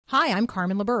Hi, I'm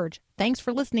Carmen LaBerge. Thanks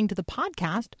for listening to the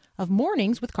podcast of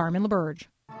Mornings with Carmen LaBerge.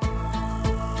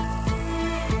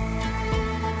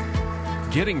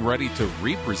 Getting ready to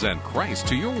represent Christ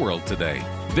to your world today.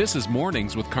 This is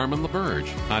Mornings with Carmen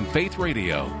LaBerge on Faith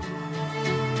Radio.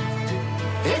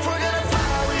 If we're gonna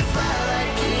fly, we fly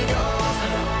like eagles.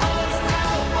 Arms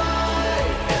out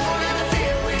wide. If we're gonna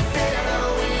fear, we fear no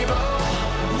evil.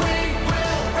 We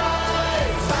will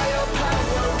rise. By your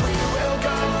power, we will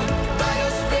go. By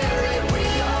your spirit, we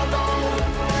are born.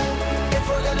 If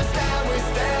we're gonna stand, we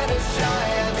stand as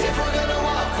giants. If we're gonna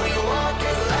walk, we walk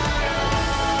as lions.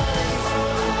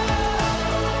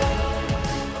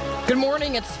 Good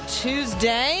morning. It's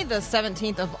Tuesday, the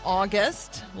 17th of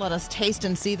August. Let us taste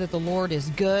and see that the Lord is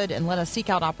good, and let us seek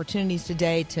out opportunities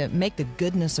today to make the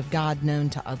goodness of God known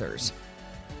to others.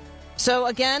 So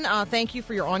again, thank you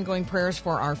for your ongoing prayers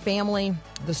for our family,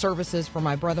 the services for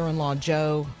my brother-in-law,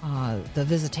 Joe, the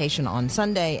visitation on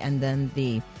Sunday, and then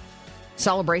the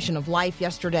celebration of life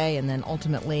yesterday, and then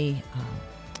ultimately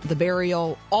the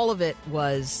burial. All of it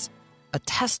was a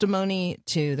testimony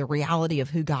to the reality of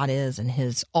who God is and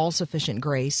his all-sufficient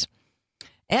grace.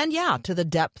 And to the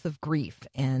depth of grief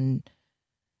and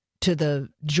to the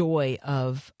joy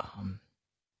of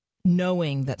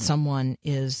knowing that someone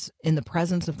is in the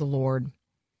presence of the Lord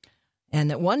and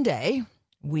that one day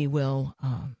we will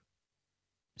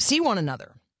see one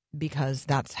another, because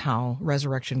that's how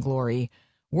resurrection glory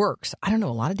works. I don't know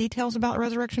a lot of details about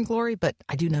resurrection glory, but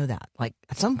I do know that, like,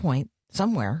 at some point,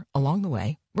 somewhere along the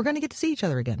way, we're going to get to see each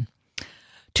other again.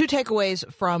 Two takeaways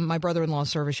from my brother-in-law's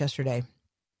service yesterday.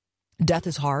 Death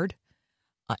is hard,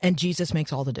 and Jesus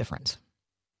makes all the difference.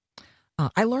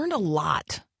 I learned a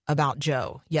lot about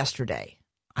Joe yesterday.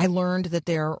 I learned that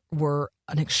there were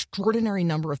an extraordinary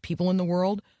number of people in the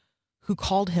world who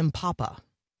called him Papa.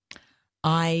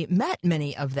 I met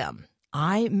many of them.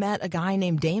 I met a guy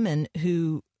named Damon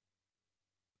who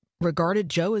regarded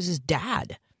Joe as his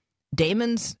dad.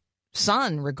 Damon's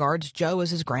son regards Joe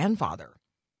as his grandfather.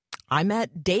 I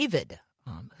met David,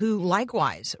 who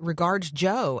likewise regards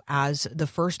Joe as the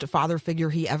first father figure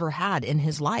he ever had in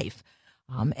his life,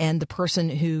 and the person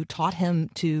who taught him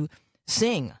to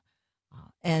sing.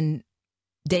 And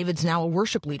David's now a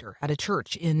worship leader at a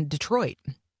church in Detroit.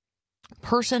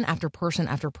 Person after person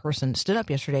after person stood up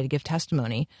yesterday to give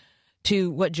testimony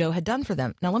to what Joe had done for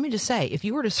them. Now, let me just say, if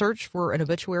you were to search for an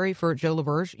obituary for Joe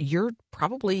LaBerge, you're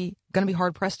probably going to be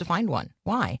hard-pressed to find one.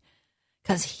 Why?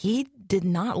 Because he did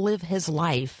not live his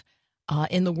life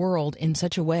in the world in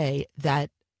such a way that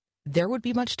there would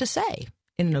be much to say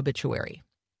in an obituary.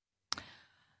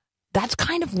 That's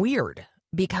kind of weird,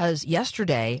 because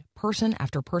yesterday, person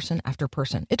after person after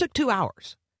person, it took 2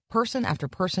 hours, person after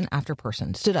person after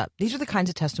person stood up. These are the kinds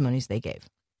of testimonies they gave.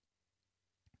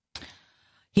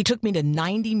 He took me to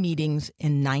 90 meetings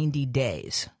in 90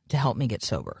 days to help me get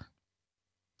sober.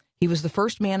 He was the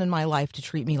first man in my life to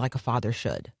treat me like a father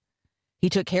should. He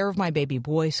took care of my baby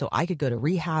boy so I could go to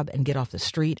rehab and get off the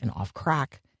street and off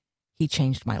crack. He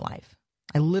changed my life.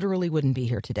 I literally wouldn't be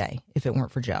here today if it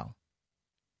weren't for Joe.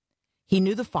 He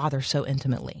knew the Father so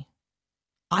intimately.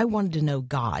 I wanted to know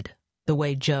God the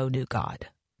way Joe knew God.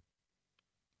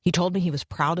 He told me he was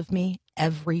proud of me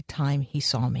every time he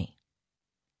saw me.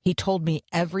 He told me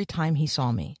every time he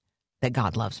saw me that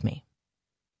God loves me.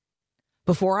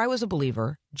 Before I was a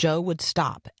believer, Joe would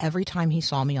stop every time he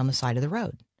saw me on the side of the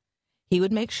road. He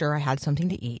would make sure I had something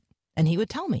to eat, and he would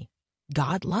tell me,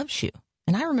 God loves you.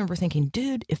 And I remember thinking,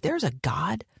 dude, if there's a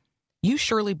God, you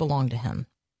surely belong to him.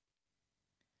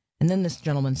 And then this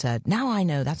gentleman said, now I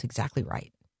know that's exactly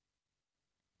right.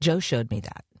 Joe showed me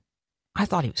that. I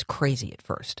thought he was crazy at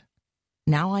first.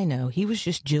 Now I know he was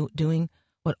just doing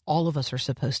what all of us are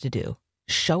supposed to do,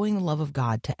 showing the love of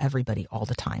God to everybody all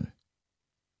the time.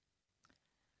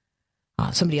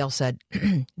 Somebody else said,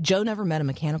 Joe never met a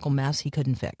mechanical mess he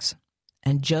couldn't fix.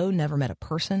 And Joe never met a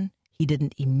person he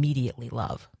didn't immediately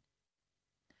love.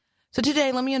 So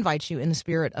today, let me invite you in the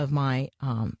spirit of my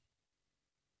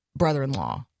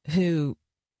brother-in-law, who,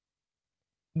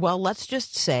 well, let's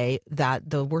just say that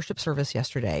the worship service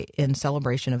yesterday in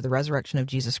celebration of the resurrection of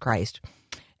Jesus Christ,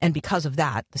 and because of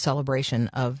that, the celebration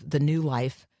of the new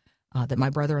life that my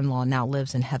brother-in-law now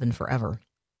lives in heaven forever.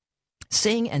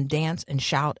 Sing and dance and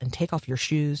shout and take off your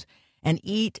shoes and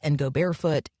eat and go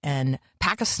barefoot and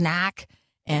pack a snack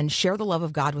and share the love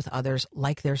of God with others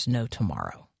like there's no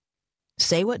tomorrow.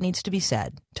 Say what needs to be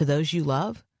said to those you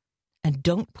love, and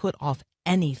don't put off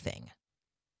anything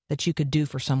that you could do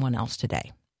for someone else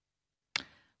today.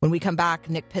 When we come back,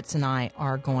 Nick Pitts and I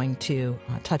are going to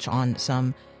touch on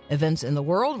some events in the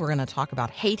world. We're going to talk about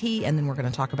Haiti, and then we're going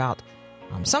to talk about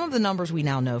some of the numbers we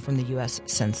now know from the U.S.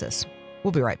 Census.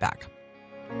 We'll be right back.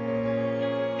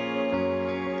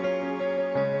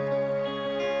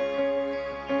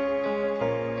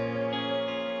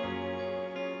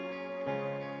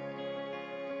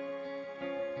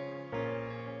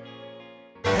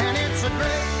 And it's a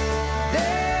great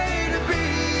day to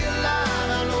be alive.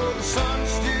 I know the sun's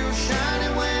still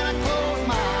shining when I close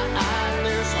my eyes.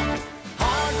 There's some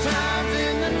hard times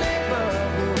in the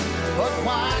neighborhood, but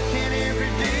why can't every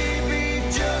day be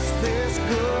just this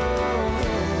good?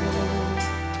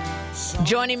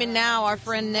 Joining me now, our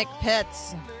friend Nick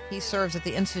Pitts. He serves at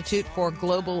the Institute for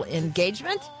Global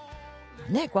Engagement.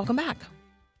 Nick, welcome back.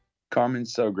 Carmen,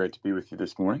 so great to be with you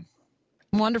this morning.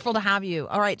 Wonderful to have you.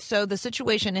 All right, so the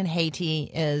situation in Haiti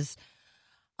is,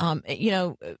 I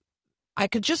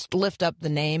could just lift up the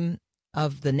name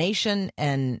of the nation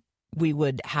and we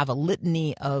would have a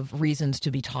litany of reasons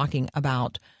to be talking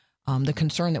about the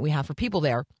concern that we have for people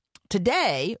there.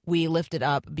 Today, we lift it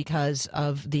up because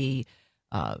of the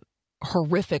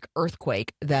horrific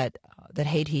earthquake that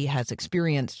Haiti has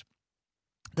experienced,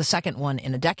 the second one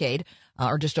in a decade,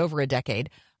 or just over a decade.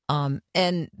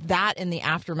 And that in the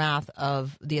aftermath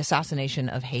of the assassination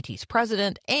of Haiti's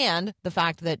president and the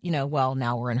fact that,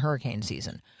 now we're in hurricane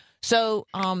season. So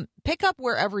pick up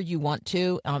wherever you want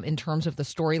to in terms of the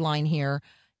storyline here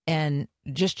and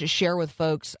just to share with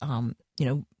folks, not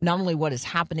only what is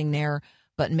happening there,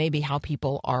 but maybe how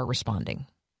people are responding.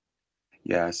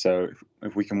 Yeah, so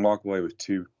if we can walk away with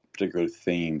two particular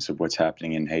themes of what's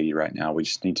happening in Haiti right now, we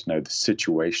just need to know the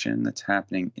situation that's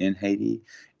happening in Haiti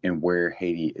and where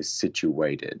Haiti is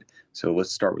situated. So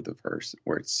let's start with the first,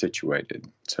 where it's situated.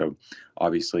 So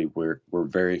obviously we're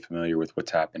very familiar with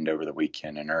what's happened over the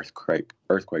weekend. An earthquake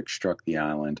struck the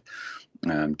island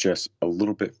just a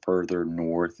little bit further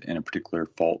north in a particular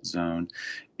fault zone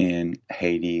in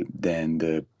Haiti than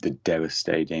the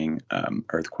devastating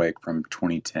earthquake from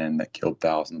 2010 that killed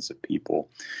thousands of people.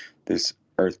 This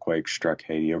earthquake struck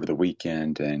Haiti over the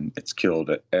weekend, and it's killed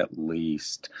at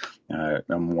least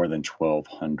more than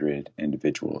 1,200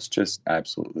 individuals. Just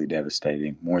absolutely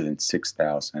devastating. More than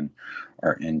 6,000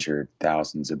 are injured.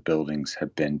 Thousands of buildings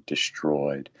have been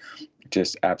destroyed.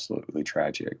 Just absolutely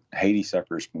tragic. Haiti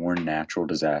suffers more natural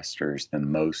disasters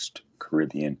than most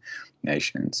Caribbean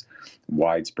nations.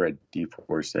 Widespread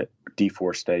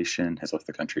deforestation has left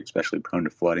the country especially prone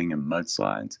to flooding and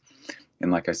mudslides.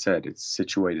 And like I said, it's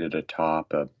situated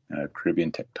atop a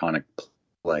Caribbean tectonic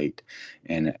plate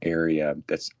in an area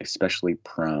that's especially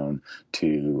prone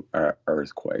to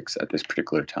earthquakes at this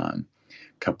particular time.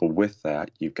 Coupled with that,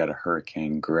 you've got a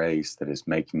Hurricane Grace that is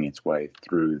making its way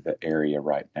through the area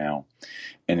right now,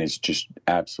 and it's just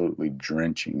absolutely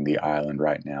drenching the island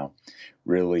right now,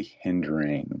 really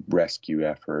hindering rescue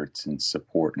efforts and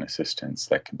support and assistance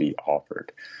that could be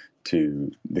offered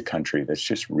to the country that's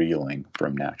just reeling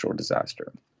from natural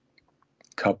disaster.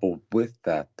 Coupled with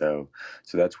that, though,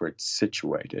 so that's where it's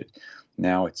situated.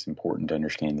 Now it's important to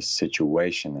understand the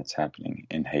situation that's happening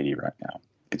in Haiti right now.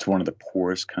 It's one of the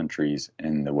poorest countries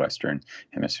in the Western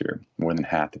Hemisphere. More than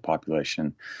half the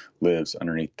population lives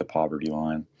underneath the poverty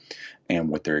line. And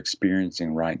what they're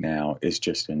experiencing right now is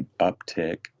just an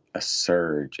uptick, a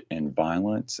surge in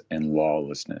violence and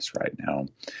lawlessness right now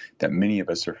that many of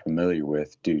us are familiar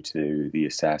with due to the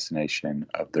assassination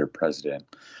of their president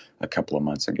a couple of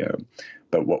months ago.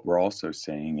 But what we're also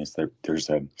seeing is that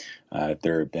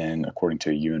there have been, according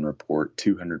to a UN report,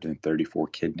 234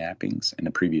 kidnappings in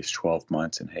the previous 12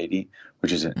 months in Haiti,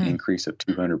 which is an increase of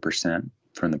 200%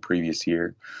 from the previous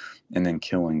year. And then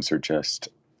killings are just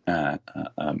out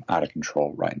of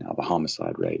control right now. The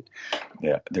homicide rate,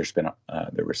 there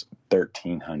was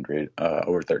 1,300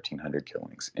 over 1,300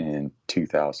 killings in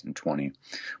 2020,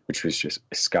 which was just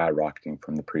skyrocketing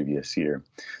from the previous year.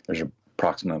 There's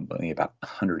approximately about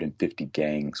 150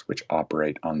 gangs which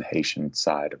operate on the Haitian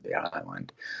side of the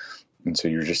island. And so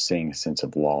you're just seeing a sense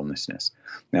of lawlessness.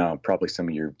 Now, probably some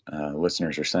of your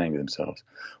listeners are saying to themselves,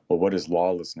 well, what does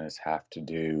lawlessness have to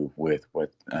do with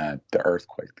what the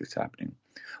earthquake that's happening?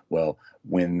 Well,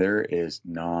 when there is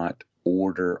not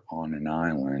order on an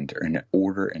island or an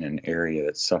order in an area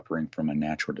that's suffering from a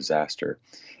natural disaster,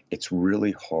 it's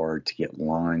really hard to get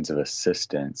lines of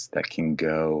assistance that can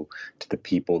go to the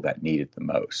people that need it the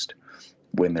most.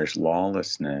 When there's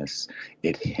lawlessness,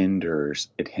 it hinders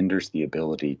the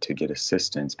ability to get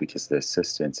assistance because the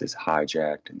assistance is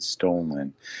hijacked and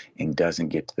stolen and doesn't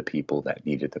get to the people that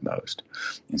need it the most.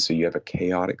 And so you have a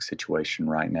chaotic situation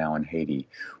right now in Haiti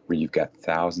where you've got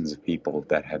thousands of people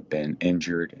that have been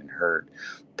injured and hurt,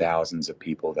 thousands of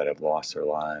people that have lost their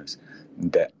lives,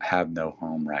 that have no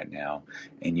home right now.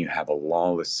 And you have a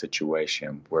lawless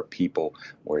situation where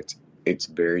it's it's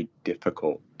very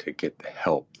difficult to get the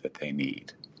help that they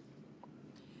need.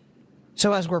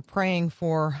 So as we're praying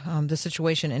for the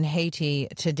situation in Haiti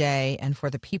today and for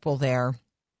the people there,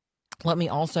 let me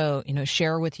also,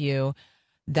 share with you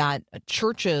that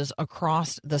churches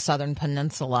across the Southern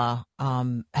Peninsula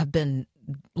have been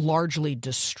largely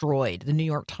destroyed. The New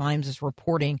York Times is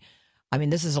reporting,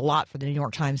 this is a lot for the New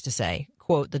York Times to say,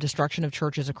 quote, the destruction of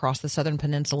churches across the Southern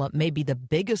Peninsula may be the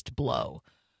biggest blow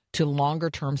to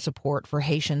longer-term support for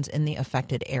Haitians in the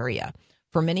affected area.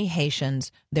 For many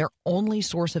Haitians, their only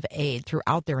source of aid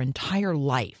throughout their entire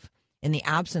life, in the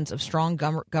absence of strong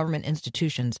government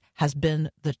institutions, has been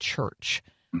the church.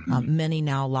 Many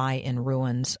now lie in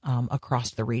ruins across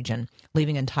the region,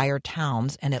 leaving entire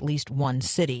towns and at least one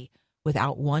city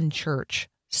without one church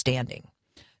standing.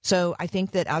 So I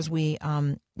think that as we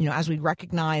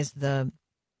recognize the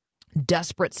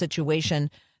desperate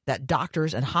situation that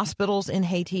doctors and hospitals in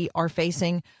Haiti are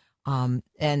facing, and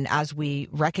as we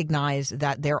recognize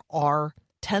that there are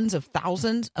tens of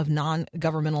thousands of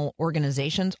non-governmental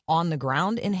organizations on the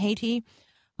ground in Haiti,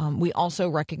 we also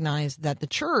recognize that the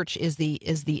church is the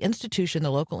institution, the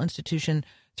local institution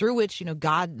through which,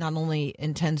 God not only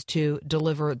intends to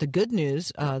deliver the good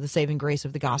news, the saving grace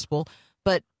of the gospel,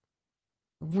 but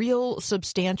real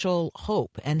substantial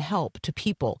hope and help to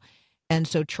people. And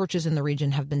so churches in the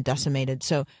region have been decimated.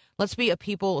 So let's be a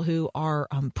people who are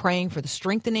praying for the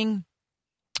strengthening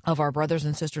of our brothers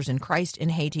and sisters in Christ in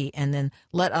Haiti. And then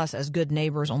let us, as good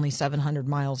neighbors only 700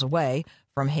 miles away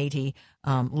from Haiti,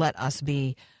 let us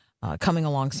be coming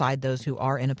alongside those who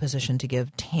are in a position to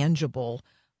give tangible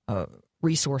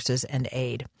resources and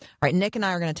aid. All right, Nick and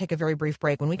I are going to take a very brief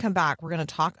break. When we come back, we're going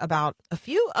to talk about a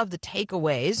few of the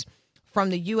takeaways from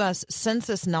the U.S.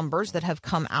 Census numbers that have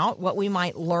come out, what we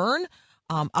might learn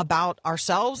about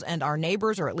ourselves and our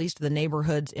neighbors, or at least the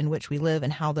neighborhoods in which we live,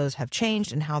 and how those have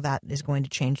changed and how that is going to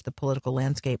change the political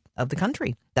landscape of the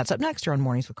country. That's up next here on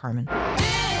Mornings with Carmen.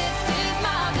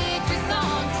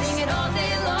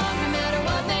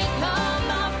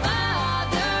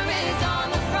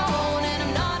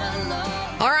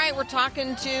 We're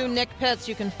talking to Nick Pitts.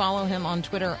 You can follow him on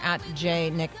Twitter at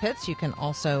 @JNickPitts. You can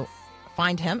also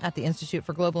find him at the Institute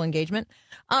for Global Engagement.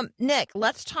 Nick,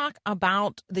 let's talk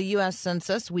about the U.S.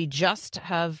 Census. We just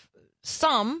have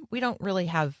some. We don't really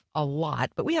have a lot,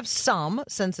 but we have some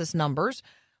census numbers.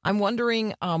 I'm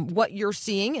wondering what you're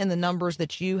seeing in the numbers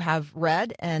that you have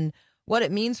read and what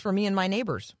it means for me and my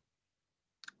neighbors.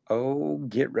 Oh,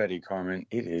 get ready, Carmen.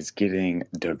 It is getting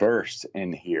diverse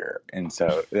in here, and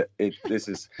so this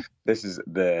is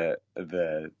the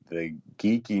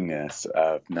geekiness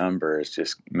of numbers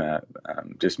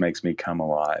just makes me come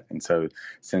alive. And so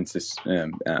since this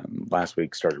last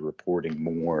week started reporting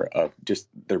more of just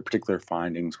their particular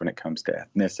findings when it comes to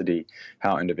ethnicity,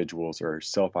 how individuals are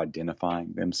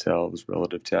self-identifying themselves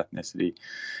relative to ethnicity,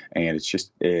 and it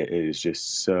is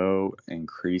just so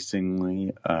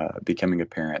increasingly becoming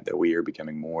apparent that we are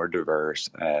becoming more diverse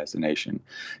as a nation.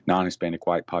 Non-Hispanic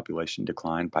white population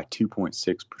declined by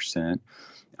 2.6%.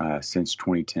 Since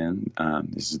 2010.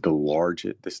 This is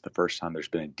the first time there's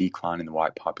been a decline in the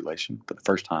white population for the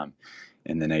first time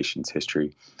in the nation's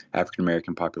history. African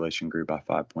American population grew by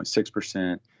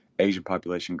 5.6%. Asian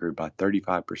population grew by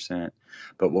 35%.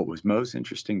 But what was most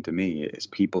interesting to me is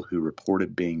people who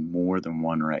reported being more than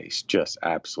one race just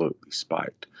absolutely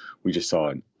spiked. We just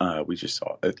saw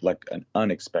like an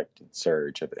unexpected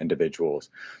surge of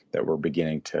individuals that were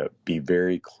beginning to be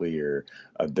very clear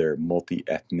of their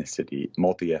multi-ethnic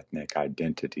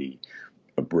identity,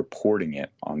 of reporting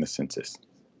it on the census.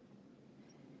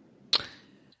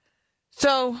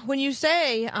 So when you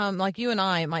say, like you and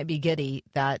I might be giddy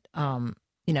that,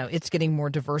 it's getting more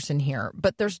diverse in here,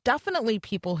 but there's definitely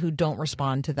people who don't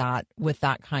respond to that with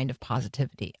that kind of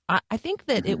positivity. I think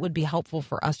that it would be helpful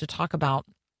for us to talk about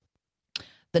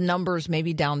the numbers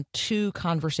maybe down two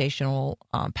conversational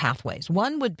pathways.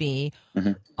 One would be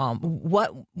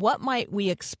what might we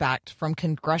expect from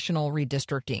congressional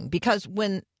redistricting? Because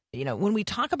when we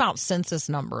talk about census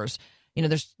numbers,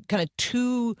 there's kind of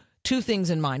two things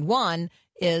in mind. One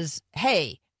is,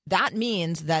 hey, that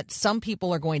means that some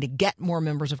people are going to get more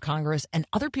members of Congress and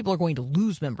other people are going to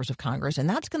lose members of Congress. And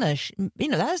that's going to,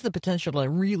 that has the potential to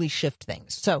really shift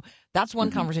things. So that's one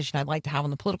conversation I'd like to have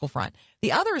on the political front.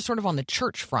 The other is sort of on the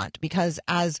church front, because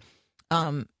as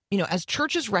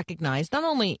churches recognize, not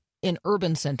only in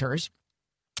urban centers,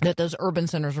 that those urban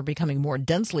centers are becoming more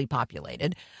densely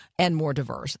populated and more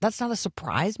diverse. That's not a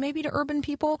surprise maybe to urban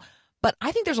people. But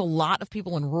I think there's a lot of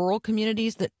people in rural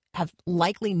communities that have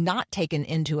likely not taken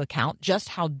into account just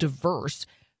how diverse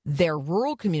their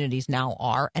rural communities now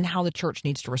are and how the church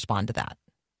needs to respond to that.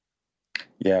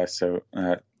 Yeah, so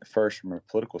first, from a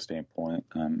political standpoint,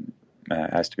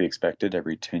 as to be expected,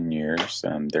 every 10 years,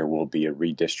 there will be a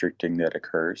redistricting that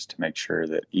occurs to make sure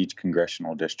that each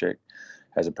congressional district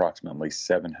has approximately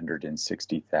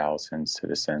 760,000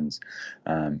 citizens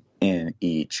in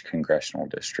each congressional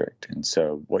district. And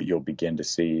so what you'll begin to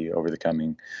see over the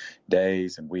coming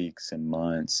days and weeks and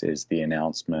months is the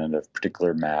announcement of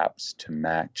particular maps to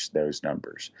match those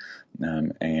numbers,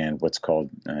 and what's called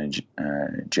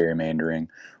gerrymandering,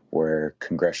 where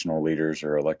congressional leaders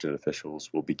or elected officials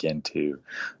will begin to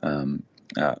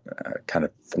kind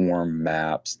of form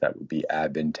maps that would be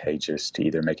advantageous to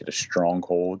either make it a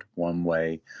stronghold one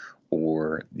way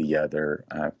or the other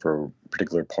for a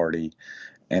particular party.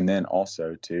 And then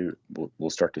also, too, we'll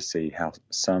start to see how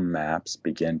some maps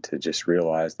begin to just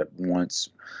realize that once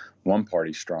one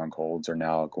party's strongholds are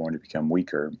now going to become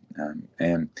weaker.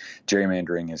 And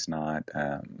gerrymandering is not,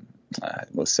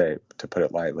 let's say, to put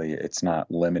it lightly, it's not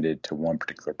limited to one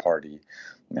particular party.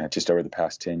 Just over the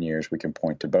past 10 years, we can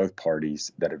point to both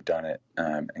parties that have done it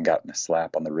and gotten a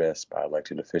slap on the wrist by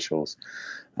elected officials.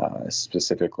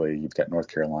 Specifically, you've got North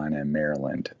Carolina and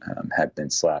Maryland have been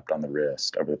slapped on the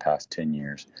wrist over the past 10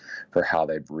 years for how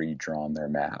they've redrawn their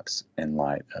maps in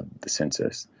light of the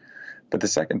census. But the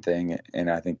second thing,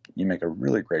 and I think you make a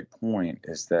really great point,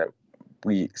 is that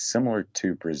similar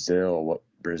to Brazil, what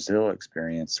Brazil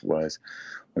experienced was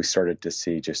we started to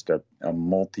see just a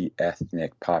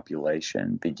multi-ethnic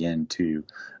population begin to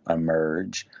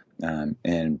emerge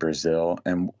in Brazil.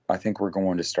 And I think we're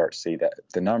going to start to see that if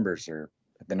the numbers are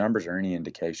any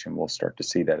indication, we'll start to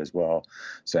see that as well.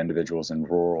 So individuals in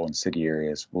rural and city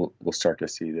areas will start to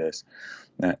see this.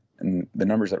 And the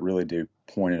numbers that really do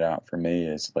point it out for me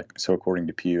is so according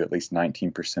to Pew, at least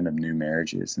 19% of new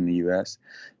marriages in the U.S.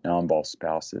 now involve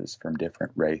spouses from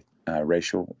different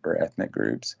racial or ethnic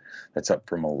groups. That's up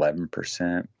from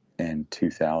 11% in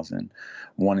 2000.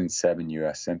 1 in 7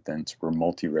 U.S. infants were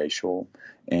multiracial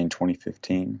in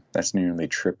 2015. That's nearly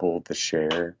triple the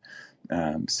share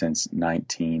since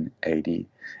 1980.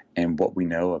 And what we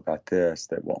know about this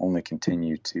that will only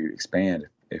continue to expand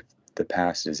if the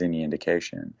past is any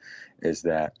indication is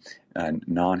that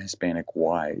non-Hispanic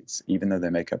whites, even though they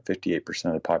make up 58%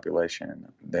 of the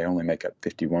population, they only make up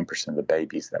 51% of the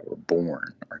babies that were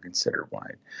born are considered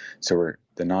white. So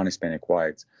the non-Hispanic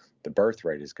whites, the birth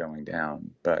rate is going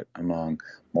down, but among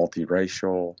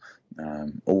multiracial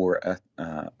or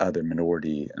other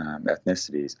minority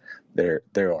ethnicities, there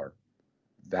are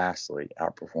vastly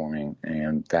outperforming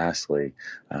and vastly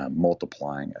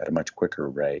multiplying at a much quicker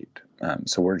rate.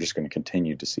 So we're just going to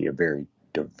continue to see a very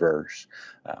diverse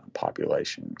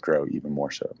population grow even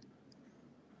more so.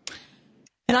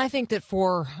 And I think that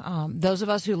for those of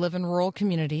us who live in rural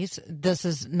communities, this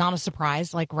is not a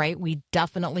surprise. Right, we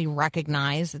definitely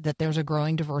recognize that there's a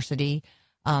growing diversity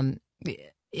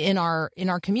in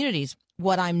our communities.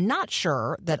 What I'm not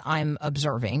sure that I'm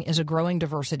observing is a growing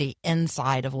diversity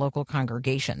inside of local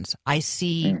congregations. I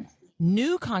see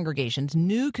new congregations,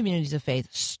 new communities of faith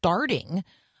starting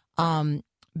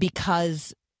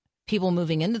because people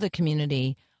moving into the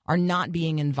community are not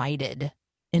being invited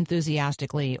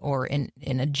enthusiastically or in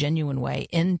a genuine way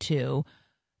into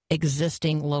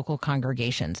existing local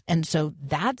congregations. And so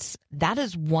that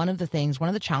is one of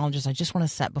the challenges I just want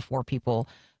to set before people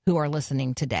who are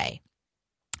listening today.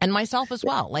 And myself as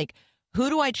well. Who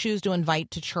do I choose to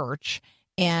invite to church?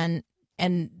 And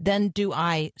then do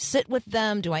I sit with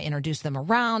them? Do I introduce them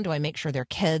around? Do I make sure their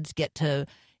kids get to,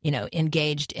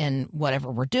 engaged in whatever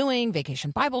we're doing,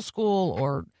 Vacation Bible School,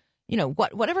 or,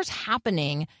 whatever's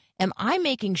happening? Am I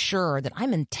making sure that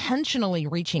I'm intentionally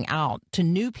reaching out to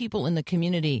new people in the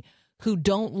community who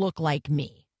don't look like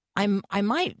me? I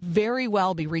might very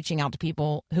well be reaching out to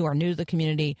people who are new to the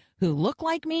community who look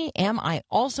like me. Am I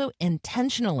also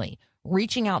intentionally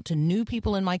reaching out to new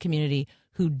people in my community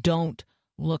who don't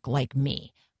look like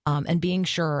me, and being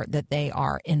sure that they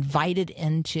are invited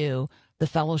into the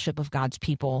fellowship of God's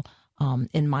people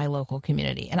in my local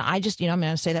community? And I just, I'm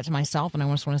going to say that to myself, and I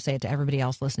just want to say it to everybody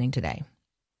else listening today.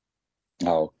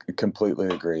 Oh, completely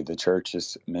agree. The church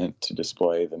is meant to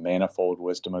display the manifold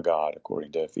wisdom of God,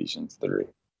 according to Ephesians 3.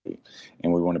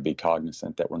 And we want to be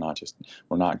cognizant that we're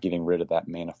not getting rid of that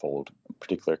manifold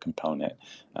particular component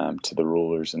to the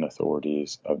rulers and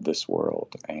authorities of this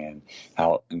world, and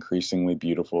how increasingly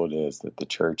beautiful it is that the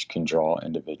church can draw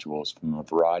individuals from a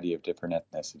variety of different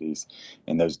ethnicities,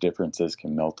 and those differences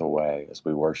can melt away as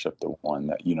we worship the one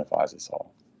that unifies us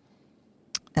all.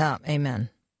 Amen.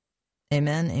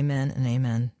 Amen, amen, and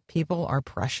amen. People are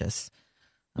precious,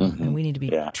 and we need to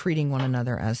be treating one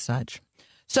another as such.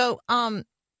 So,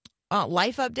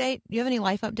 life update. Do you have any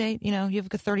life update? You have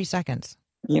 30 seconds.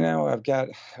 I've got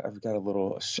a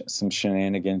little some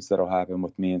shenanigans that'll happen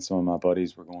with me and some of my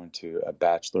buddies. We're going to a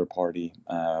bachelor party.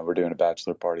 We're doing a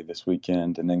bachelor party this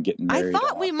weekend, and then getting I married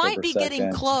thought on we might October be 2nd.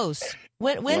 getting close.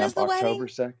 When Yep, is the wedding? October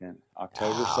 2nd.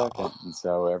 October 2nd. And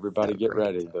so everybody get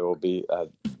ready. There will be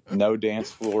no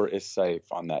dance floor is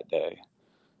safe on that day.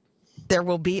 There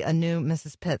will be a new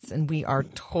Mrs. Pitts, and we are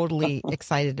totally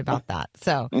excited about that.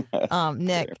 So,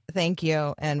 Nick, thank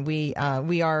you, and we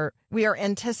are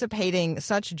anticipating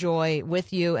such joy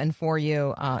with you and for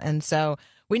you, and so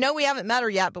we know we haven't met her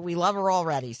yet, but we love her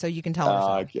already. So you can tell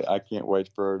her. I can't wait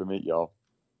for her to meet y'all.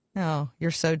 Oh,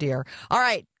 you're so dear. All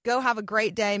right, go have a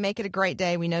great day. Make it a great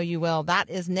day. We know you will. That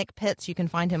is Nick Pitts. You can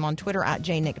find him on Twitter at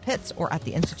 @JNickPitts or at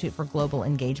the Institute for Global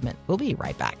Engagement. We'll be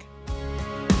right back.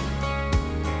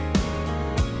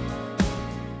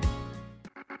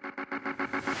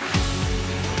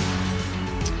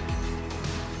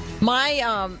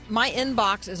 My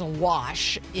inbox is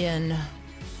awash in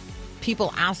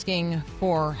people asking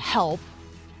for help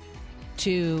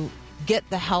to get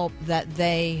the help that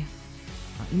they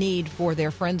need for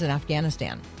their friends in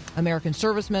Afghanistan. American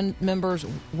servicemen members,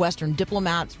 Western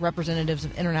diplomats, representatives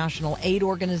of international aid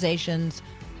organizations,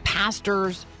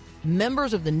 pastors,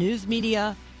 members of the news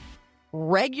media,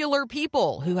 regular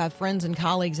people who have friends and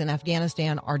colleagues in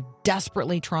Afghanistan are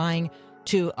desperately trying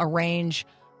to arrange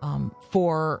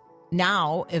for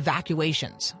now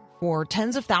evacuations for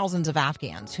tens of thousands of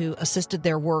Afghans who assisted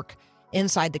their work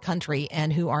inside the country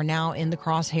and who are now in the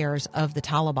crosshairs of the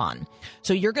Taliban.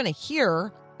 So you're going to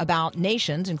hear about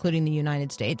nations, including the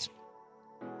United States,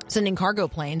 sending cargo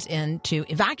planes in to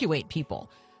evacuate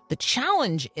people. The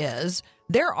challenge is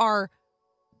there are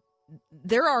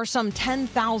some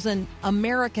 10,000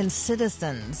 American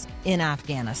citizens in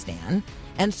Afghanistan.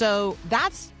 And so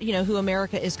that's, who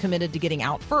America is committed to getting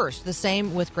out first. The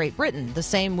same with Great Britain, the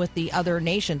same with the other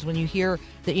nations. When you hear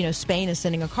that, Spain is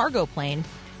sending a cargo plane,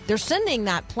 they're sending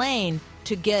that plane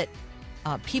to get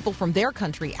people from their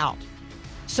country out.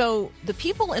 So the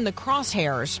people in the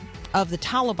crosshairs of the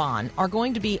Taliban are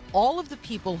going to be all of the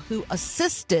people who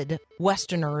assisted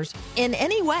Westerners in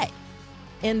any way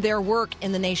in their work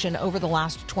in the nation over the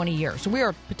last 20 years. So we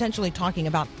are potentially talking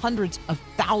about hundreds of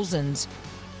thousands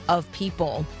of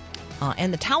people.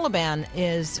 And the Taliban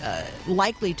is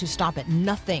likely to stop at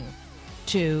nothing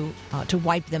to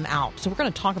wipe them out. So we're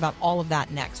going to talk about all of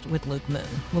that next with Luke Moon.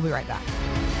 We'll be right back.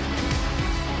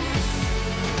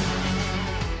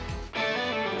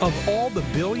 Of all the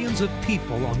billions of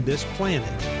people on this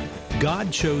planet,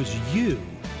 God chose you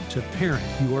to parent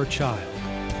your child.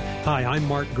 Hi, I'm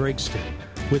Mark Gregston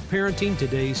with Parenting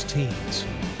Today's Teens.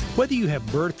 Whether you have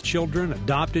birth children,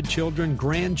 adopted children,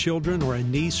 grandchildren, or a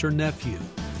niece or nephew,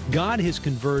 God has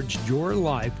converged your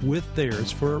life with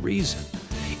theirs for a reason.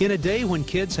 In a day when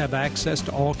kids have access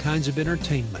to all kinds of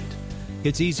entertainment,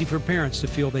 it's easy for parents to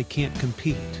feel they can't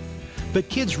compete. But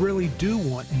kids really do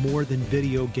want more than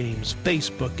video games,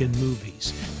 Facebook, and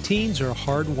movies. Teens are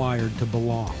hardwired to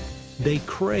belong. They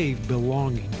crave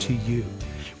belonging to you.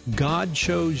 God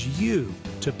chose you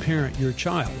to parent your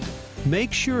child.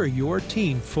 Make sure your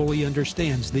teen fully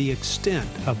understands the extent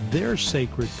of their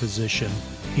sacred position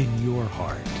in your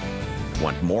heart.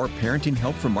 Want more parenting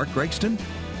help from Mark Gregston?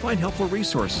 Find helpful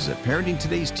resources at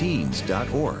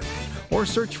parentingtodaysteens.org or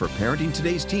search for Parenting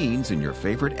Today's Teens in your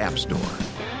favorite app store.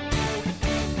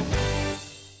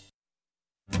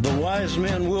 The wise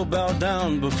men will bow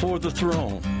down before the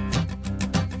throne,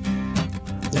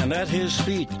 and at his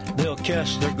feet they'll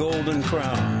cast their golden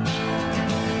crowns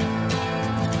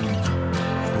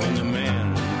when the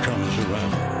man comes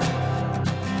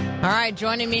around. All right,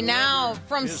 joining me now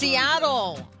from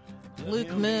Seattle,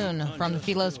 Luke Moon from the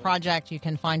Philos Project. You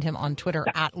can find him on Twitter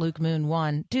at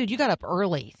LukeMoon1. Dude, you got up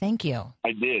early. Thank you.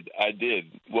 I did.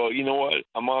 Well, you know what?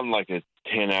 I'm on like a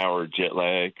 10-hour jet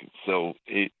lag, so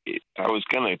I was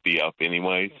going to be up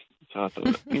anyways. So I thought,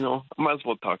 I might as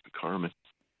well talk to Carmen.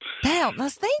 Damn,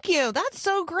 thank you. That's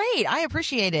so great. I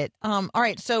appreciate it. All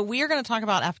right, so we are going to talk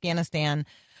about Afghanistan.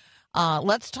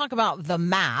 Let's talk about the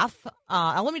math.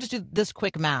 Let me just do this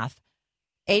quick math.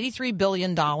 $83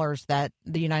 billion that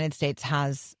the United States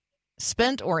has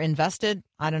spent or invested,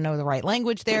 I don't know the right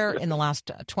language there, in the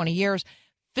last 20 years.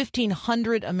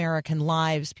 1,500 American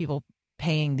lives, people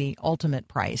paying the ultimate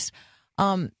price.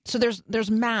 So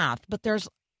there's math, but there's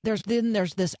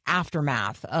this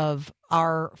aftermath of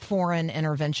our foreign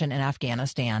intervention in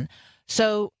Afghanistan.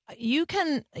 So you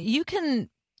can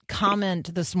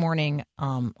comment this morning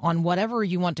on whatever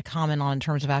you want to comment on in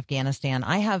terms of Afghanistan.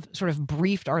 I have sort of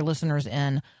briefed our listeners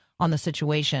in on the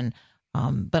situation,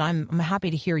 but I'm happy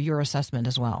to hear your assessment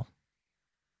as well.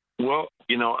 Well,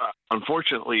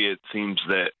 unfortunately, it seems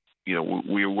that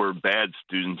we were bad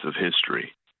students of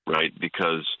history, right?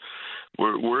 Because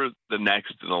we're the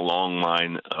next in a long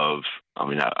line of,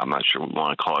 I'm not sure we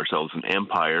want to call ourselves an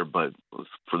empire, but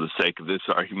for the sake of this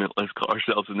argument, let's call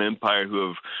ourselves an empire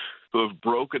who have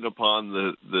broken upon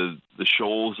the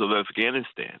shoals of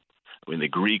Afghanistan. The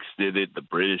Greeks did it, the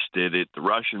British did it, the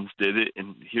Russians did it,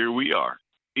 and here we are.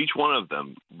 Each one of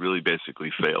them really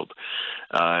basically failed,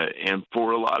 and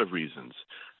for a lot of reasons.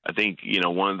 I think,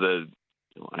 one of the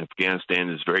Afghanistan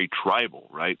is very tribal,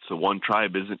 right? So one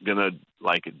tribe isn't going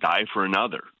to die for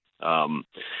another.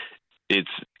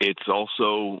 It's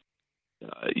also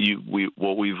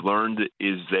what we've learned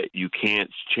is that you can't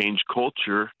change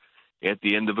culture at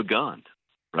the end of a gun,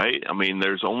 right?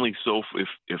 There's only so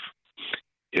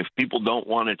if people don't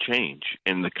want to change,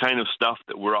 and the kind of stuff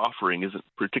that we're offering isn't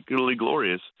particularly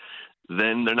glorious,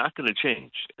 then they're not going to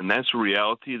change, and that's a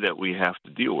reality that we have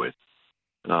to deal with.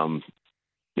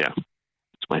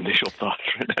 It's my initial thoughts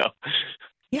right now.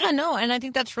 Yeah, no, and I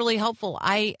think that's really helpful.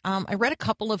 I read a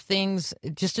couple of things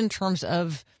just in terms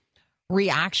of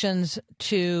reactions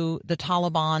to the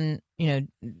Taliban,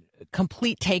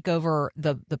 complete takeover,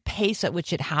 the pace at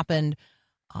which it happened,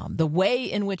 the way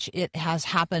in which it has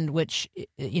happened, which,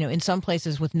 in some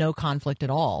places with no conflict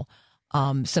at all,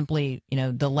 simply,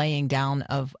 the laying down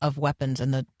of weapons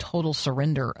and the total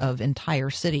surrender of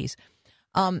entire cities.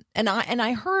 And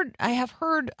I have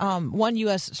heard one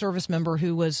U.S. service member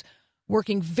who was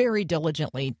working very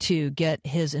diligently to get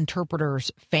his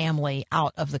interpreter's family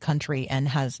out of the country and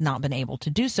has not been able to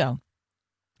do so.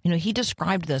 He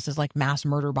described this as like mass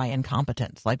murder by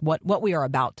incompetence, like what we are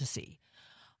about to see.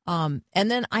 And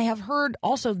then I have heard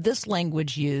also this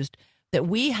language used that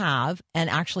we have, and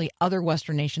actually other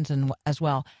Western nations as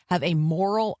well, have a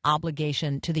moral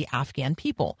obligation to the Afghan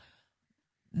people.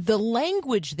 The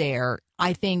language there,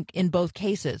 I think, in both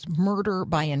cases, murder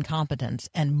by incompetence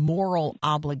and moral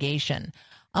obligation.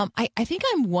 I think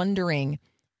I'm wondering,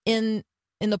 in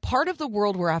the part of the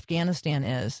world where Afghanistan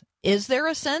is there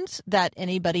a sense that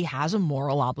anybody has a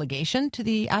moral obligation to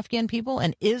the Afghan people?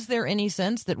 And is there any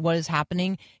sense that what is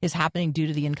happening due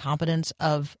to the incompetence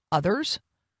of others?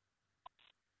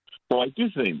 Well, I do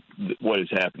think that what is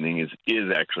happening is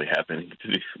actually happening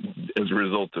as a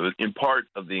result of it, in part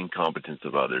of the incompetence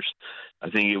of others. I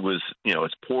think it was,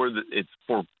 it's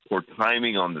poor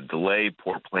timing on the delay,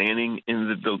 poor planning in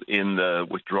the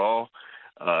withdrawal.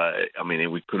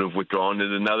 We could have withdrawn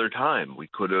at another time. We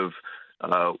could have,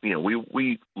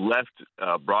 we left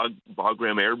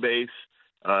Bagram Air Base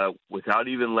without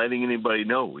even letting anybody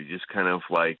know. We just kind of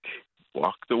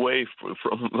walked away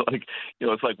from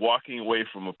it's like walking away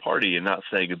from a party and not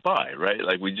saying goodbye, right?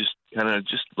 Like we just kind of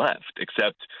just left,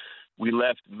 except we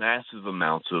left massive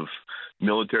amounts of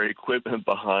military equipment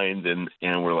behind, and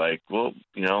we're like, well,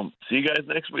 see you guys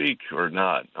next week or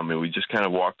not. We just kind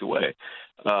of walked away.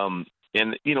 One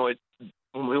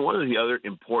of the other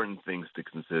important things to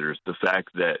consider is the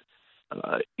fact that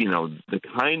the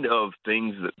kind of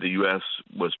things that the U.S.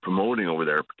 was promoting over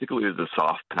there, particularly the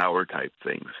soft power type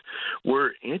things,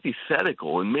 were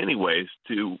antithetical in many ways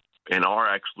to, and are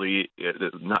actually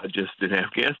not just in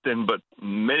Afghanistan, but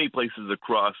many places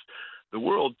across the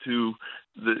world, to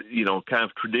the, kind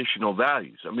of traditional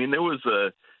values. There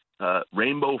was a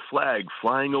rainbow flag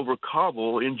flying over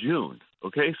Kabul in June.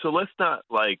 Okay, so let's not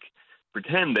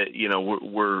pretend that,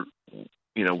 we're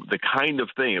the kind of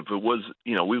thing, if it was,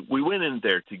 we went in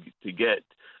there to get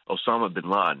Osama bin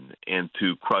Laden and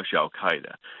to crush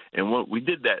al-Qaeda. And we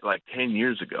did that 10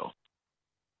 years ago.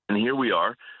 And here we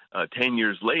are 10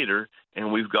 years later,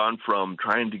 and we've gone from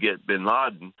trying to get bin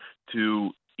Laden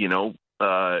to,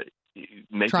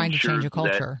 trying to change a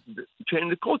culture. Change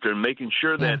the culture and making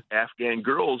sure that Afghan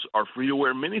girls are free to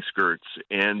wear miniskirts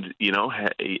and,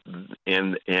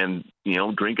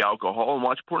 drink alcohol and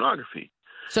watch pornography.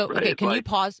 So, right? Okay, can you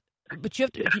pause? But you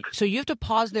have to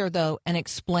pause there, though, and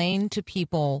explain to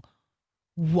people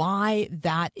why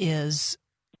that is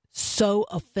so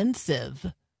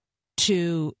offensive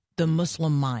to the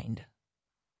Muslim mind.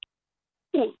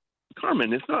 Well,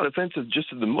 Carmen, it's not offensive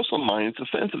just to the Muslim mind. It's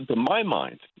offensive to my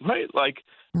mind, right?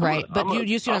 Right,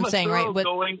 you see what I'm saying, right?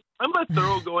 I'm a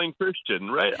thoroughgoing Christian,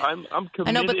 right? I'm committed.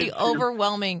 I know, but the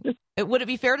overwhelming. Would it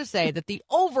be fair to say that the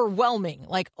overwhelming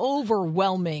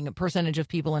percentage of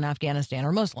people in Afghanistan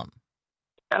are Muslim?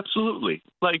 Absolutely,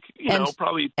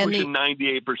 probably pushing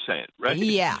 98%, right?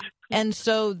 Yeah, and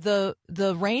so the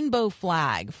rainbow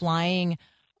flag flying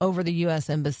over the U.S.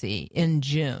 Embassy in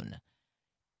June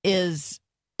is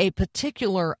a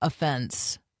particular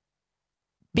offense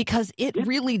because it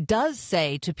really does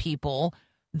say to people,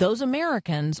 those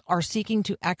Americans are seeking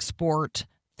to export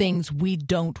things we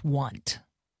don't want.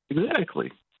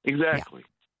 Exactly. Exactly.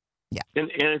 Yeah.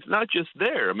 And it's not just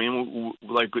there. I mean,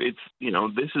 like it's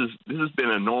this has been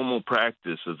a normal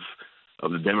practice of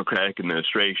the Democratic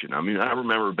administration. I mean, I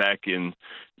remember back in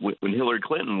when Hillary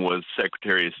Clinton was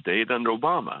Secretary of State under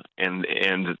Obama, and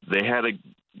they had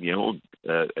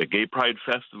a gay pride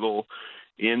festival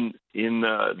in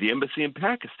the embassy in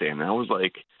Pakistan. And I was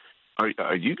like,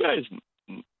 are you guys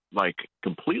like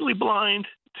completely blind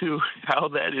to how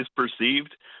that is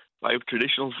perceived by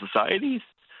traditional societies?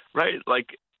 Right?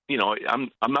 Like,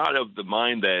 I'm not of the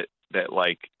mind that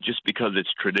like just because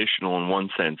it's traditional in one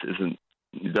sense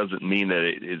doesn't mean that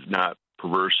it is not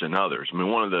perverse in others. I mean,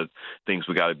 one of the things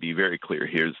we got to be very clear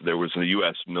here is there was a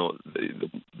U.S.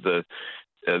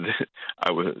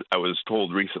 I was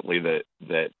told recently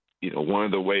that one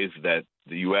of the ways that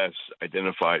the U.S.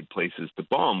 identified places to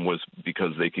bomb was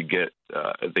because they could get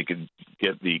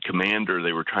the commander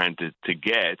they were trying to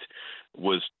get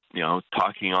was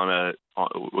talking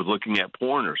was looking at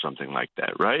porn or something like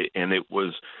that, right? And it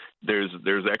was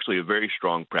there's actually a very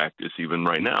strong practice even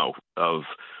right now of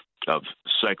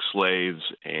sex slaves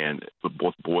and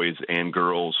both boys and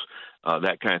girls.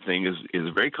 That kind of thing is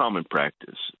a very common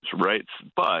practice, right?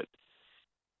 But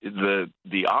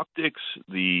the optics,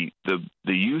 the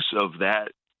use of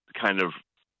that kind of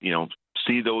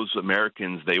see those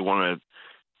Americans, they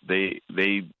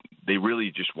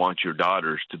really just want your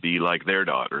daughters to be like their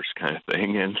daughters kind of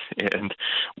thing, and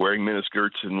wearing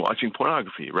miniskirts and watching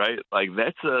pornography, right? Like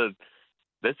that's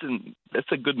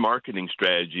a good marketing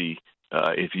strategy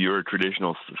if you're a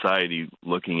traditional society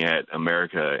looking at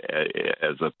America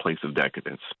as a place of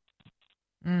decadence.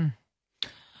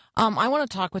 I want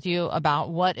to talk with you about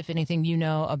what, if anything, you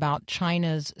know about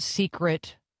China's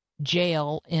secret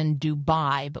jail in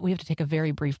Dubai, but we have to take a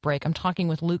very brief break. I'm talking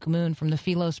with Luke Moon from the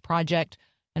Philos Project,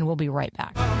 and we'll be right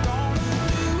back.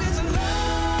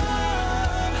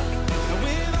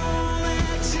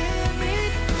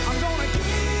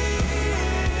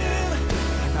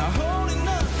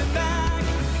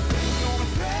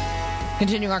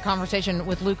 Continuing our conversation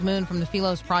with Luke Moon from the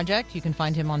Philos Project. You can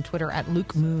find him on Twitter at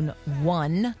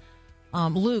LukeMoon1.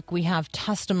 Luke, we have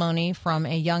testimony from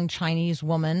a young Chinese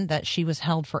woman that she was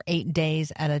held for 8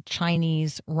 days at a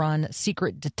Chinese-run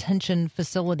secret detention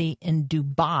facility in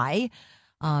Dubai,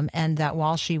 and that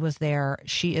while she was there,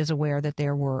 she is aware that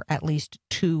there were at least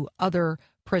 2 other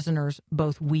prisoners,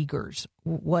 both Uyghurs.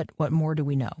 What more do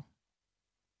we know?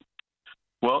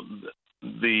 Well,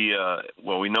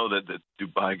 we know that the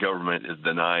Dubai government is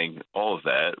denying all of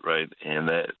that, right? And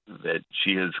that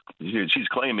she's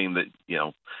claiming that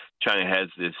China has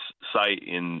this site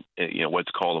in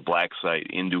what's called a black site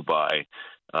in Dubai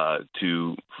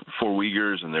for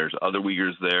Uyghurs, and there's other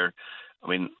Uyghurs there. I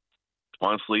mean,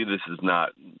 honestly, this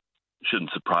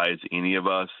shouldn't surprise any of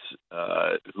us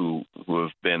who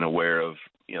have been aware of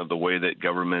the way that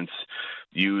governments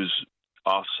use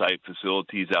off-site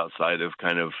facilities outside of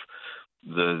kind of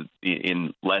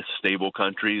in less stable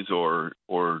countries or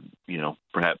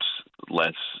perhaps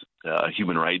less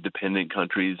human right dependent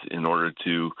countries in order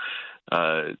to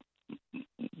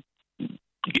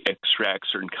extract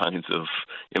certain kinds of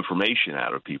information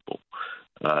out of people.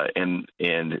 And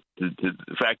the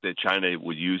fact that China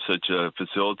would use such a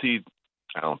facility,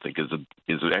 I don't think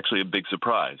is actually a big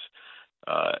surprise.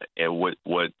 And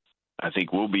what I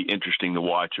think will be interesting to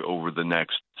watch over the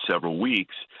next several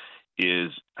weeks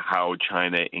is how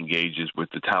China engages with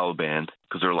the Taliban,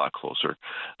 because they're a lot closer.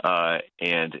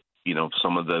 And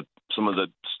some of the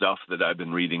stuff that I've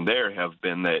been reading there have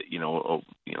been that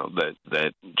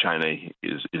that China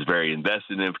is very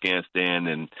invested in Afghanistan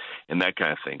and that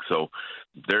kind of thing. So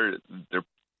they're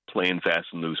playing fast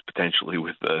and loose potentially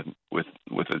with the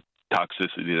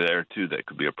toxicity there too. That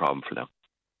could be a problem for them.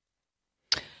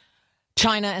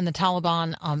 China and the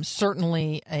Taliban,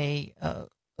 certainly a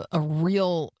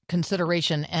real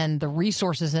consideration, and the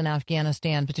resources in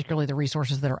Afghanistan, particularly the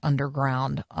resources that are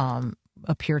underground,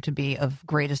 appear to be of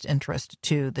greatest interest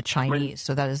to the Chinese.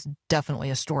 So that is definitely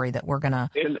a story that we're going to.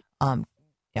 Go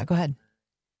ahead.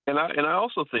 And I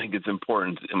also think it's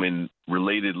important. I mean,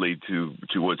 relatedly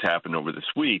to what's happened over this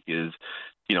week is,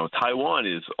 Taiwan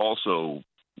is also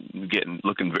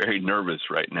looking very nervous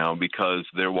right now because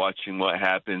they're watching what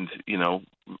happened,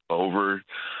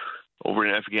 over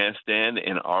in Afghanistan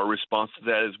and our response to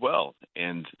that as well.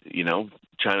 And,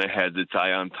 China has its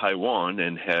eye on Taiwan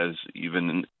and has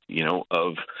even, in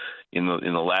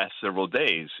the last several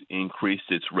days increased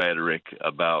its rhetoric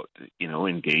about,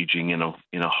 engaging in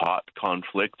a hot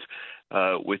conflict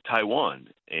with Taiwan.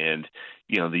 And,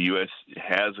 the U.S.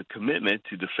 has a commitment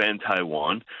to defend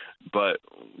Taiwan, but,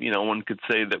 one could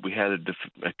say that we had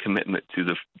a commitment to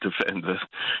defend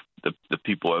the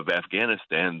people of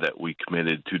Afghanistan that we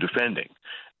committed to defending.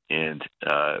 And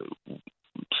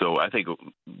so I think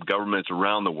governments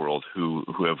around the world who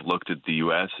have looked at the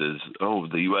U.S. as, oh,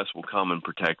 the U.S. will come and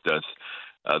protect us,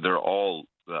 they're all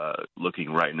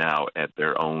looking right now at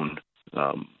their own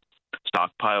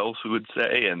stockpiles, we would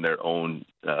say, and their own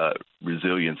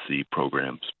resiliency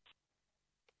programs.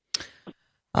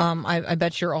 I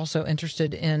bet you're also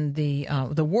interested in the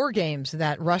war games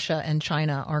that Russia and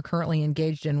China are currently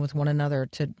engaged in with one another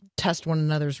to test one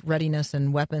another's readiness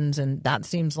and weapons, and that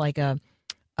seems like that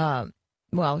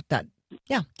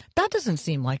doesn't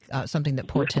seem like something that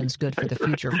portends good for the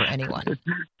future for anyone.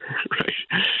 Right.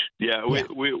 Yeah,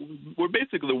 we're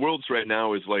basically, the world's right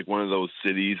now is like one of those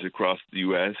cities across the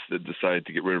U.S. that decided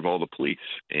to get rid of all the police,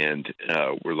 and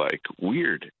we're like,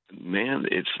 weird, man.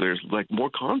 There's like more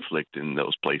conflict in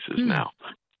those places now,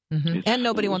 and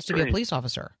nobody wants to be a police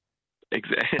officer.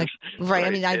 Exactly. Right. I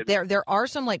mean, there are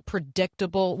some like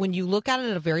predictable, when you look at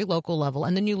it at a very local level,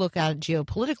 and then you look at it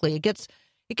geopolitically, it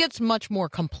gets much more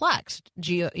complex,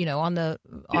 on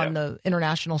the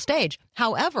international stage.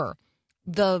 However,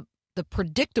 the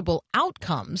predictable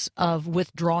outcomes of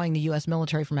withdrawing the U.S.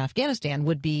 military from Afghanistan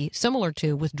would be similar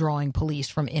to withdrawing police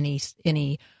from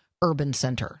any urban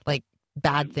center. Like,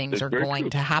 bad things are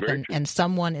going to happen, and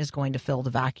someone is going to fill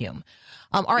the vacuum.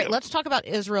 All right, let's talk about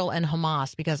Israel and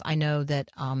Hamas, because I know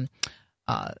that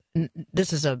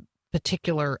this is a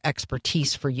particular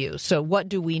expertise for you. So what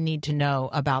do we need to know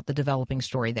about the developing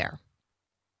story there?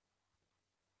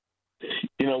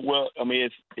 Well, I mean,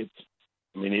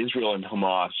 Israel and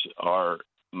Hamas are,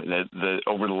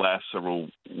 over the last several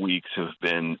weeks have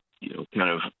been,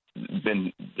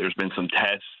 there's been some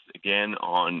tests again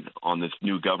on this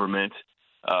new government,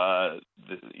 the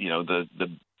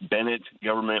Bennett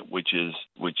government, which is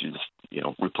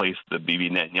replaced the Bibi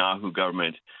Netanyahu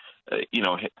government,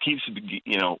 keeps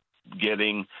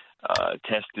getting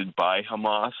tested by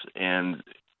Hamas and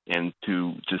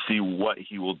to see what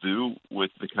he will do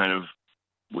with the kind of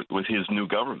with his new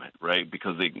government, right?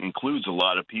 Because it includes a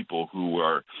lot of people who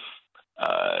are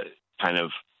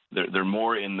they're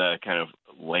more in the kind of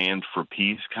land for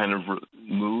peace kind of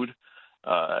mood.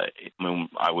 When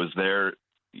I was there,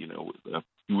 a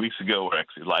few weeks ago, or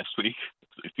actually last week,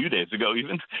 a few days ago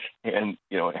even, and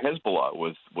Hezbollah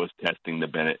was testing the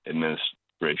Bennett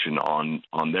administration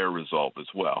on their resolve as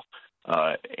well.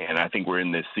 And I think we're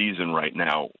in this season right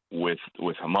now with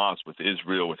Hamas, with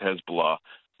Israel, with Hezbollah,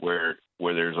 where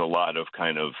there's a lot of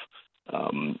kind of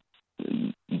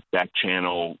back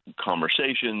channel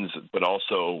conversations, but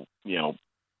also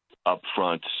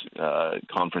upfront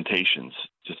confrontations.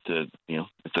 Just to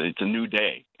it's a new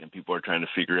day, and people are trying to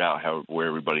figure out where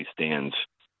everybody stands.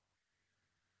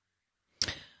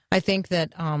 I think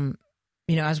that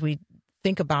as we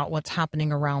think about what's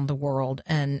happening around the world,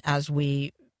 and as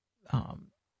we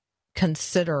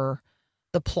consider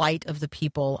the plight of the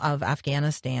people of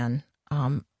Afghanistan,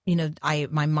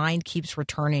 my mind keeps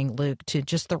returning, Luke, to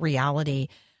just the reality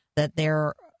that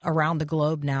they're around the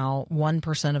globe now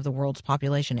 1% of the world's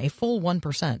population, a full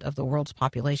 1% of the world's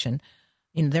population.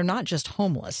 They're not just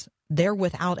homeless; they're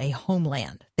without a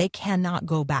homeland. They cannot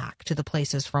go back to the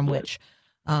places from which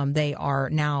they are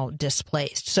now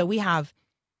displaced. So we have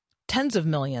tens of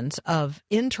millions of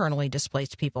internally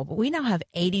displaced people, but we now have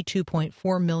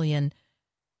 82.4 million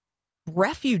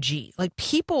refugees, like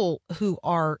people who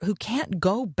can't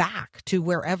go back to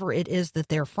wherever it is that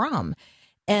they're from.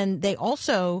 And they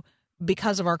also,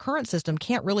 because of our current system,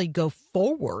 can't really go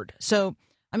forward. So,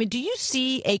 I mean, do you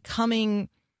see a coming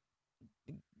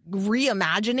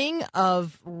reimagining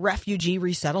of refugee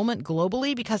resettlement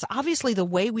globally? Because obviously the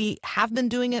way we have been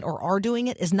doing it or are doing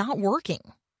it is not working.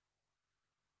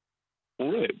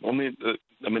 Right. I mean,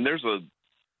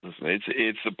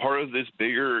 it's a part of this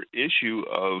bigger issue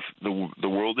of the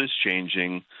world is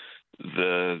changing.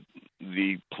 The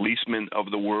policeman of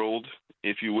the world,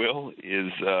 if you will,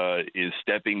 is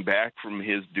stepping back from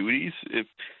his duties.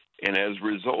 And as a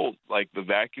result, like, the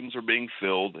vacuums are being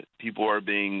filled, people are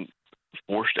being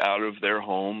forced out of their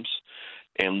homes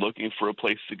and looking for a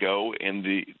place to go. And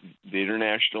the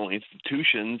international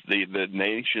institutions, the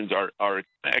nations are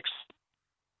expecting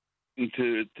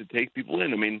to take people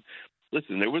in. I mean,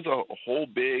 listen, there was a whole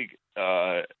big,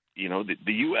 the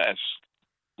U.S.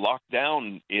 locked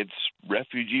down its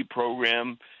refugee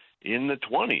program in the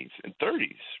 20s and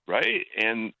 30s, right?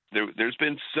 And there's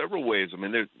been several ways. I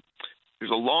mean, there's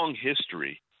a long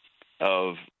history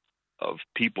of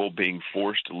people being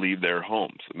forced to leave their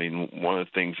homes. I mean, one of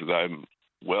the things that I'm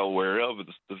well aware of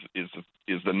is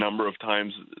the number of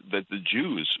times that the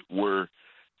Jews were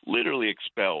literally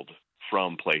expelled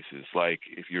from places. Like,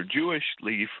 if you're Jewish,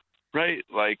 leave. right?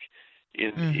 Like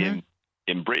in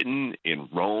Britain, in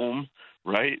Rome,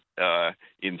 right?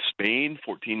 In Spain,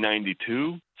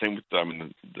 1492. Same with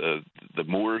the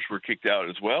Moors were kicked out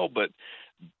as well. But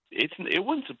it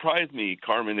wouldn't surprise me,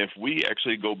 Carmen, if we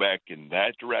actually go back in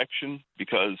that direction,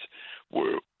 because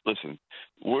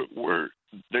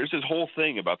there's this whole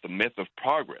thing about the myth of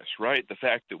progress, right? The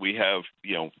fact that we have,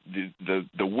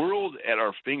 the world at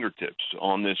our fingertips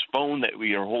on this phone that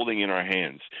we are holding in our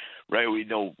hands, right? We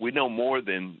know more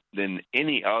than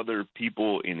any other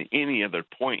people in any other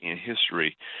point in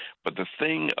history. But the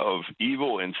thing of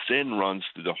evil and sin runs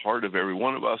through the heart of every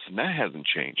one of us, and that hasn't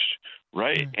changed,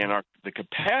 right? And the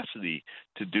capacity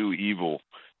to do evil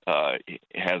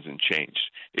hasn't changed.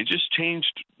 It just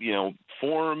changed,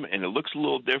 form, and it looks a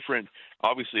little different.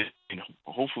 Obviously,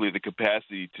 hopefully the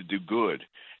capacity to do good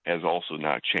has also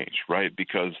not changed, right?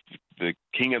 Because the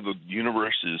King of the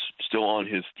universe is still on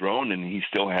his throne, and he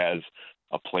still has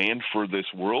a plan for this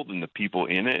world and the people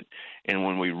in it. And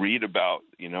when we read about,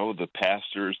 the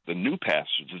pastors, the new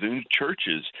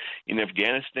churches in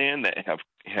Afghanistan that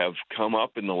have come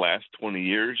up in the last 20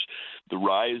 years, the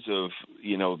rise of,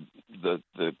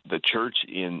 the church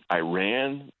in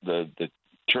Iran, the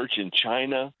church in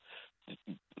China,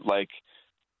 like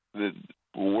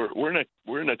we're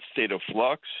in a state of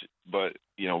flux, but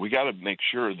we got to make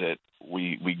sure that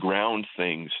we ground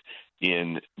things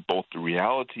in both the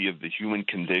reality of the human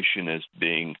condition as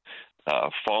being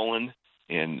fallen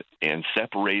and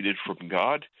separated from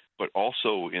God, but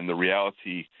also in the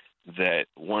reality that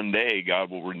one day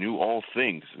God will renew all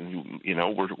things. And,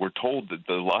 we're told that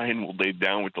the lion will lay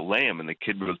down with the lamb, and the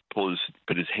kid will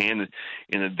put his hand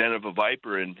in the den of a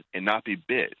viper and not be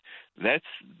bit.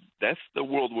 That's the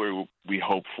world where we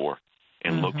hope for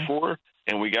and look for,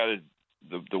 and we got to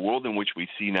the world in which we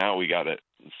see now. We got to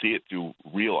see it through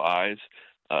real eyes,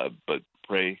 but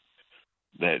pray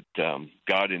that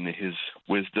God, in His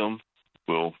wisdom,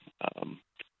 will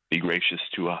be gracious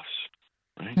to us.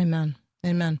 Right? Amen.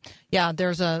 Amen. Yeah,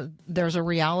 there's a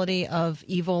reality of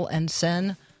evil and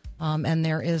sin, and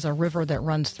there is a river that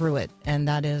runs through it, and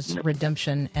that is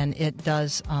redemption, and it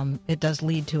does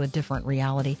lead to a different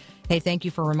reality. Hey, thank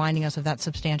you for reminding us of that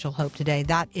substantial hope today.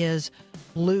 That is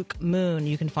Luke Moon.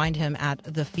 You can find him at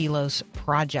the Philos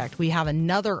Project. We have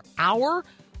another hour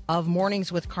of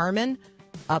Mornings with Carmen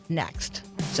up next,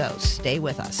 so stay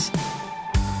with us.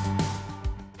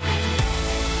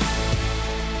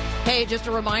 Hey, just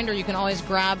a reminder, you can always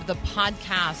grab the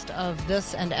podcast of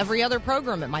this and every other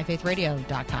program at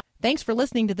myfaithradio.com. Thanks for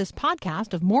listening to this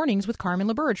podcast of Mornings with Carmen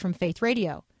LaBerge from Faith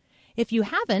Radio. If you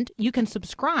haven't, you can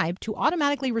subscribe to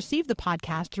automatically receive the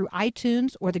podcast through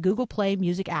iTunes or the Google Play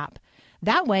Music app.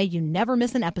 That way, you never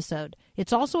miss an episode.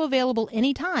 It's also available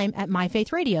anytime at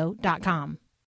myfaithradio.com.